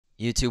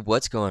YouTube,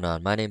 what's going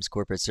on? My name's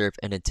Serf,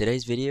 and in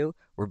today's video,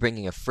 we're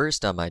bringing a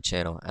first on my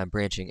channel. I'm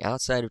branching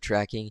outside of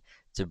tracking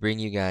to bring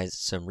you guys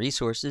some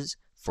resources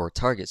for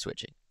target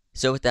switching.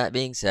 So with that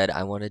being said,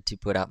 I wanted to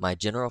put out my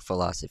general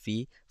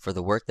philosophy for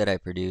the work that I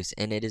produce,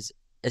 and it is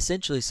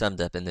essentially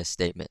summed up in this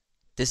statement.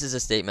 This is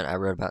a statement I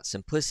wrote about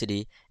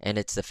simplicity, and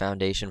it's the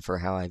foundation for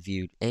how I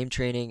viewed aim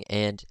training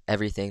and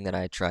everything that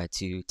I try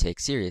to take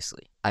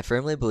seriously. I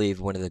firmly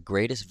believe one of the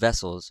greatest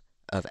vessels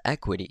of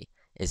equity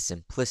is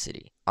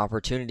simplicity.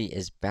 Opportunity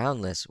is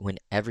boundless when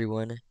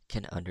everyone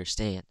can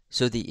understand.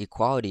 So the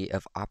equality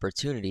of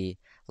opportunity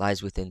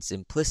lies within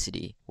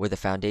simplicity, where the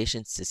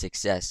foundations to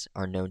success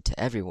are known to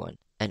everyone,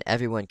 and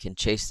everyone can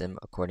chase them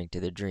according to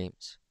their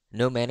dreams.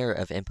 No manner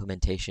of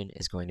implementation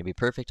is going to be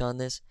perfect on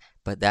this,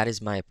 but that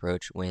is my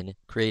approach when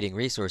creating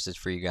resources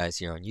for you guys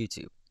here on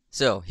YouTube.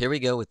 So here we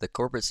go with the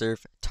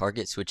KovaaKsHeadshottingPrismaticRifle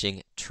target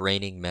switching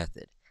training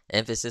method.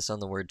 Emphasis on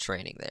the word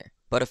training there.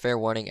 But a fair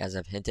warning, as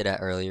I've hinted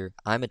at earlier,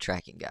 I'm a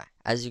tracking guy.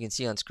 As you can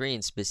see on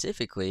screen,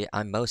 specifically,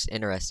 I'm most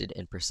interested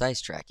in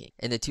precise tracking.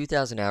 In the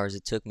 2,000 hours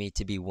it took me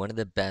to be one of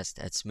the best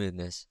at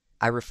smoothness,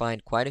 I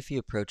refined quite a few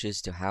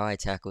approaches to how I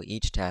tackle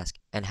each task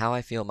and how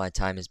I feel my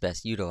time is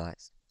best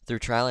utilized. Through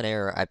trial and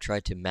error, I've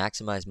tried to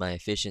maximize my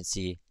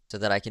efficiency so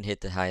that I can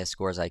hit the highest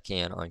scores I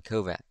can on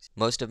KovaaKs.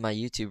 Most of my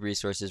YouTube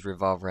resources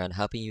revolve around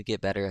helping you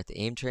get better at the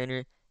aim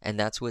trainer, and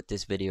that's what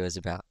this video is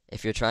about.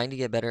 If you're trying to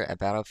get better at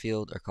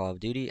Battlefield or Call of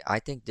Duty, I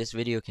think this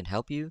video can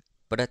help you,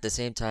 but at the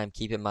same time,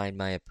 keep in mind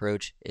my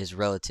approach is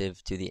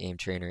relative to the aim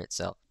trainer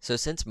itself. So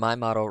since my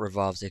model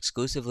revolves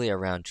exclusively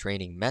around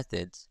training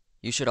methods,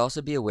 you should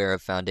also be aware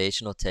of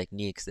foundational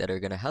techniques that are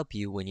going to help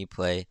you when you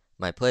play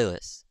my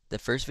playlists. The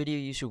first video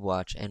you should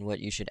watch and what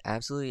you should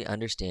absolutely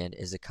understand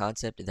is the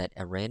concept that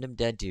a random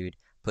dead dude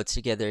puts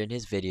together in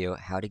his video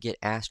how to get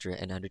Astra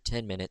in under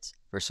 10 minutes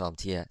for Psalm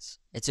TS.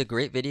 It's a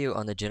great video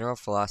on the general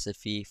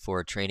philosophy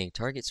for training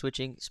target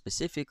switching,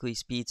 specifically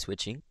speed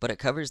switching, but it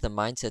covers the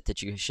mindset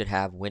that you should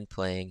have when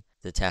playing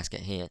the task at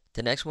hand.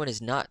 The next one is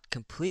not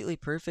completely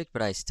perfect,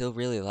 but I still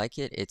really like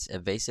it. It's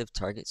evasive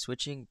target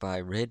switching by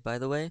Rid, by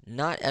the way.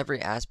 Not every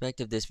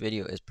aspect of this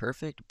video is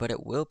perfect, but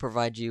it will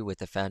provide you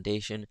with a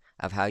foundation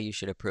of how you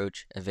should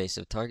approach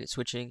evasive target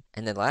switching.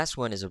 And the last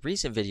one is a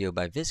recent video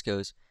by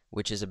Viscos,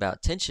 which is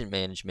about tension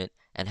management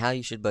and how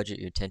you should budget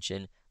your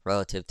tension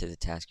relative to the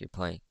task you're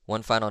playing.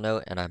 One final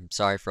note, and I'm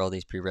sorry for all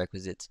these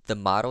prerequisites. The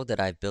model that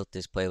I've built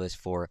this playlist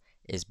for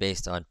is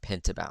based on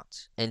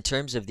pentabounce. In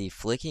terms of the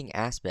flicking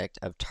aspect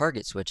of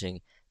target switching,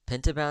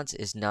 pentabounce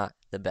is not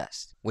the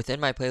best. Within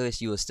my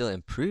playlist, you will still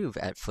improve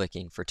at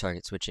flicking for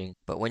target switching,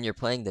 but when you're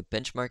playing the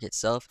benchmark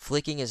itself,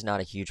 flicking is not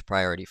a huge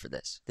priority for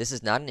this. This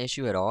is not an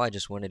issue at all. I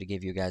just wanted to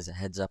give you guys a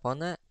heads up on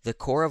that. The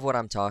core of what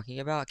I'm talking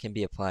about can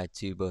be applied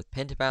to both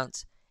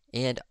pentabounce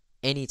and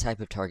any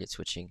type of target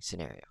switching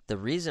scenario. The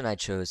reason I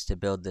chose to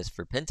build this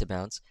for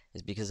pentabounce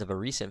is because of a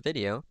recent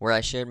video where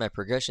I shared my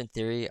progression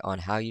theory on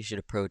how you should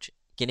approach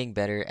getting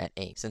better at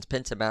aim. Since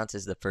pentabounce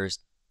is the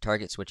first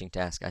target switching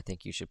task I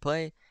think you should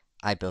play,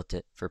 I built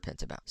it for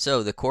pentabounce.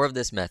 So the core of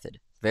this method,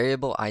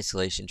 variable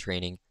isolation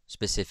training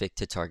specific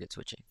to target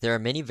switching. There are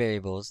many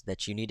variables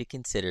that you need to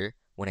consider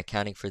when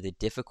accounting for the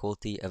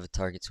difficulty of a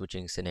target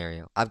switching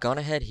scenario. I've gone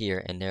ahead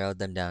here and narrowed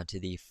them down to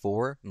the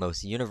 4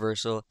 most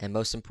universal and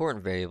most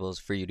important variables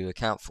for you to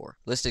account for.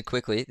 Listed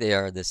quickly, they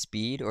are the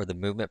speed or the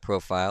movement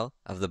profile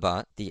of the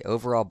bot, the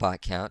overall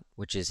bot count,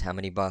 which is how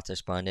many bots are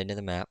spawned into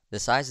the map, the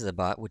size of the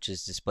bot, which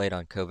is displayed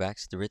on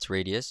KovaaKs through its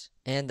radius,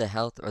 and the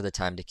health or the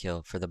time to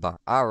kill for the bot.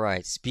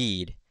 Alright,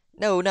 speed.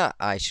 No, not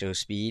ISO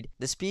speed.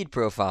 The speed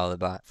profile of the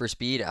bot. For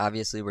speed,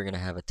 obviously we're going to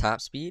have a top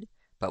speed,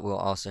 but we'll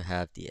also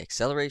have the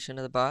acceleration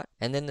of the bot,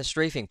 and then the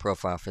strafing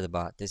profile for the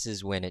bot. This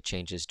is when it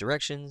changes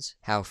directions,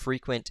 how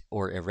frequent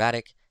or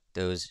erratic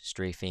those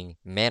strafing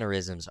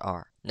mannerisms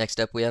are. Next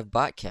up, we have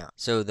bot count.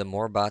 So the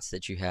more bots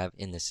that you have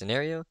in the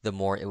scenario, the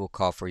more it will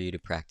call for you to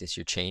practice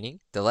your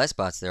chaining. The less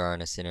bots there are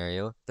in a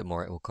scenario, the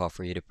more it will call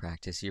for you to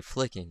practice your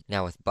flicking.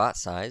 Now with bot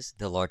size,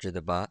 the larger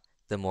the bot,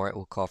 the more it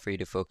will call for you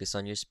to focus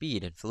on your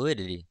speed and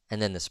fluidity.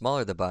 And then the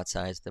smaller the bot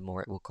size, the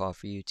more it will call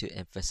for you to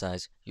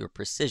emphasize your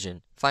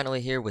precision.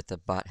 Finally here with the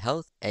bot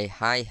health, a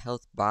high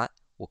health bot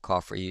will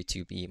call for you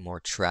to be more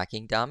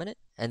tracking dominant,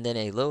 and then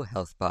a low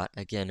health bot,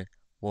 again,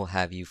 will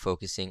have you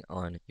focusing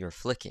on your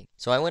flicking.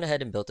 So I went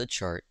ahead and built a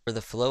chart for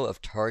the flow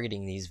of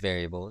targeting these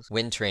variables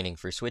when training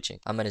for switching.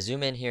 I'm going to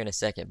zoom in here in a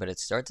second, but it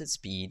starts at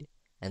speed,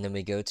 and then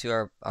we go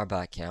to our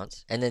bot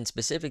counts, and then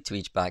specific to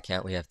each bot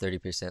count we have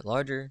 30%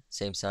 larger,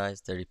 same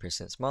size,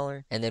 30%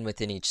 smaller, and then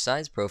within each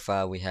size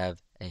profile we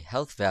have a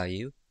health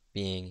value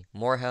being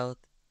more health,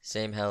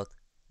 same health,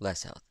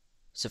 less health.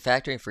 So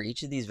factoring for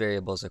each of these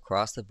variables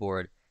across the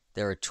board,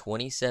 there are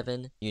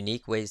 27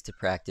 unique ways to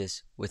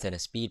practice within a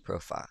speed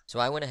profile. So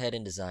I went ahead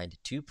and designed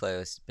 2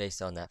 playlists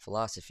based on that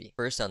philosophy.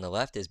 First on the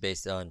left is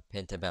based on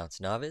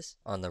pentabounce novice.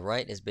 On the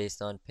right is based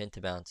on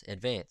pentabounce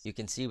advanced. You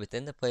can see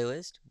within the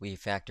playlist, we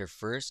factor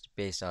first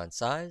based on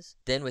size.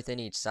 Then within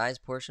each size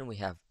portion, we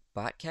have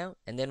bot count,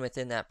 and then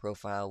within that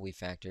profile we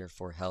factor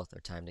for health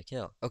or time to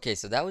kill. Okay,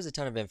 so that was a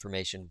ton of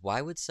information.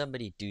 Why would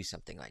somebody do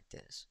something like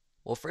this?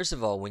 Well, first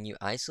of all, when you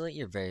isolate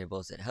your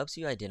variables, it helps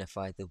you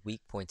identify the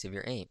weak points of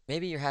your aim.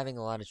 Maybe you're having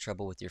a lot of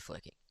trouble with your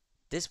flicking.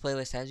 This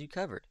playlist has you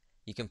covered.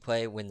 You can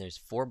play when there's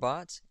 4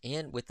 bots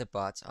and with the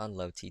bots on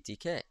low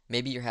TTK.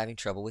 Maybe you're having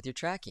trouble with your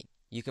tracking.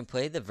 You can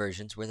play the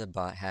versions where the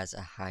bot has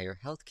a higher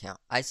health count.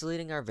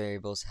 Isolating our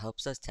variables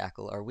helps us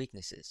tackle our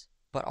weaknesses.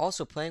 But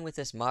also playing with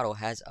this model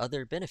has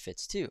other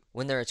benefits too.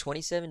 When there are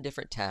 27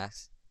 different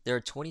tasks, there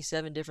are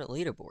 27 different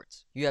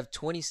leaderboards. You have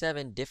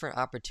 27 different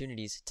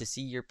opportunities to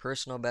see your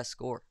personal best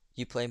score.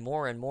 You play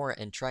more and more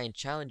and try and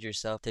challenge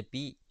yourself to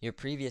beat your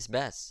previous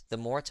bests. The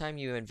more time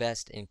you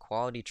invest in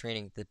quality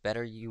training, the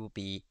better you will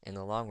be in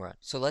the long run.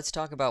 So let's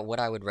talk about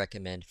what I would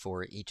recommend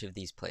for each of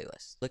these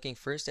playlists. Looking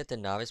first at the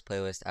novice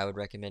playlist, I would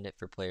recommend it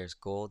for players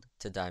gold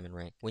to diamond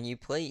rank. When you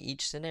play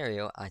each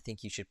scenario, I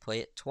think you should play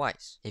it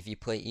twice. If you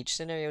play each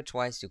scenario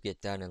twice, you'll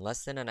get done in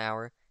less than an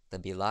hour.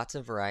 There'll be lots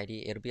of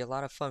variety. It'll be a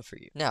lot of fun for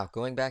you. Now,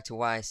 going back to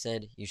why I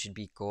said you should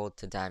be gold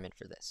to diamond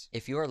for this.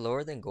 If you are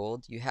lower than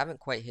gold, you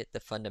haven't quite hit the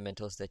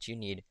fundamentals that you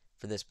need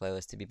for this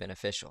playlist to be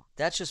beneficial.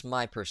 That's just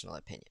my personal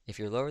opinion. If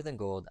you're lower than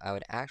gold, I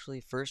would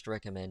actually first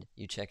recommend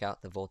you check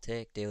out the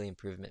Voltaic Daily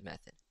Improvement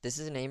Method. This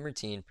is an aim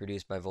routine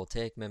produced by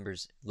Voltaic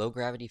members Low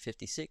Gravity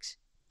 56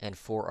 and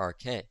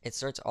 4RK. It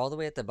starts all the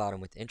way at the bottom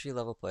with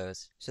entry-level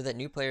playlists so that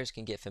new players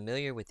can get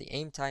familiar with the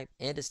aim type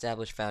and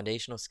establish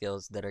foundational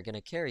skills that are going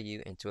to carry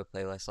you into a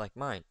playlist like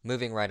mine.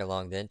 Moving right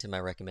along then to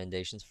my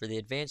recommendations for the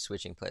advanced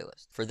switching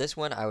playlist. For this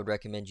one, I would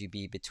recommend you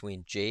be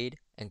between Jade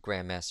and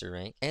Grandmaster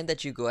rank, and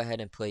that you go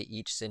ahead and play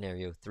each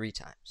scenario 3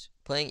 times.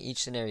 Playing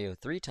each scenario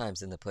 3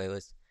 times in the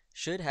playlist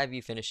should have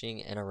you finishing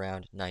in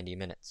around 90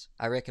 minutes.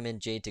 I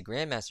recommend Jade to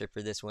Grandmaster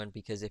for this one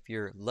because if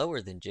you're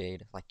lower than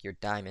Jade, like you're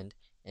Diamond,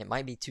 it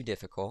might be too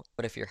difficult,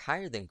 but if you're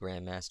higher than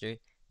Grandmaster,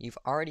 you've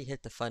already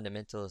hit the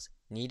fundamentals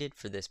needed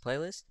for this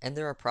playlist, and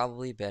there are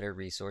probably better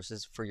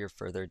resources for your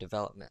further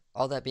development.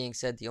 All that being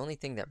said, the only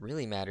thing that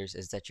really matters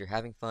is that you're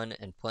having fun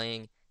and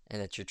playing,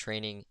 and that your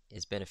training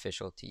is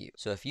beneficial to you.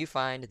 So if you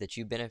find that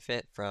you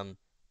benefit from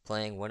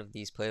playing one of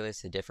these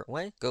playlists a different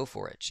way, go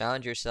for it.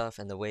 Challenge yourself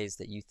in the ways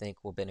that you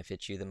think will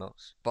benefit you the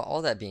most. But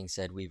all that being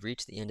said, we've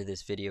reached the end of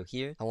this video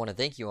here. I want to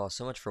thank you all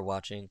so much for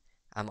watching.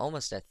 I'm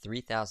almost at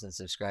 3,000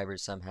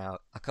 subscribers somehow.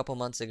 A couple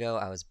months ago,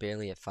 I was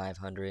barely at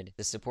 500.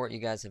 The support you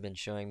guys have been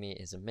showing me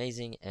is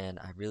amazing, and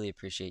I really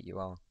appreciate you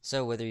all.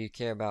 So whether you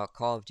care about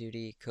Call of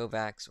Duty,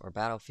 KovaaKs, or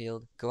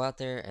Battlefield, go out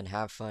there and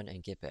have fun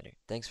and get better.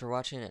 Thanks for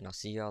watching, and I'll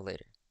see you all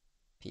later.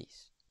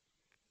 Peace.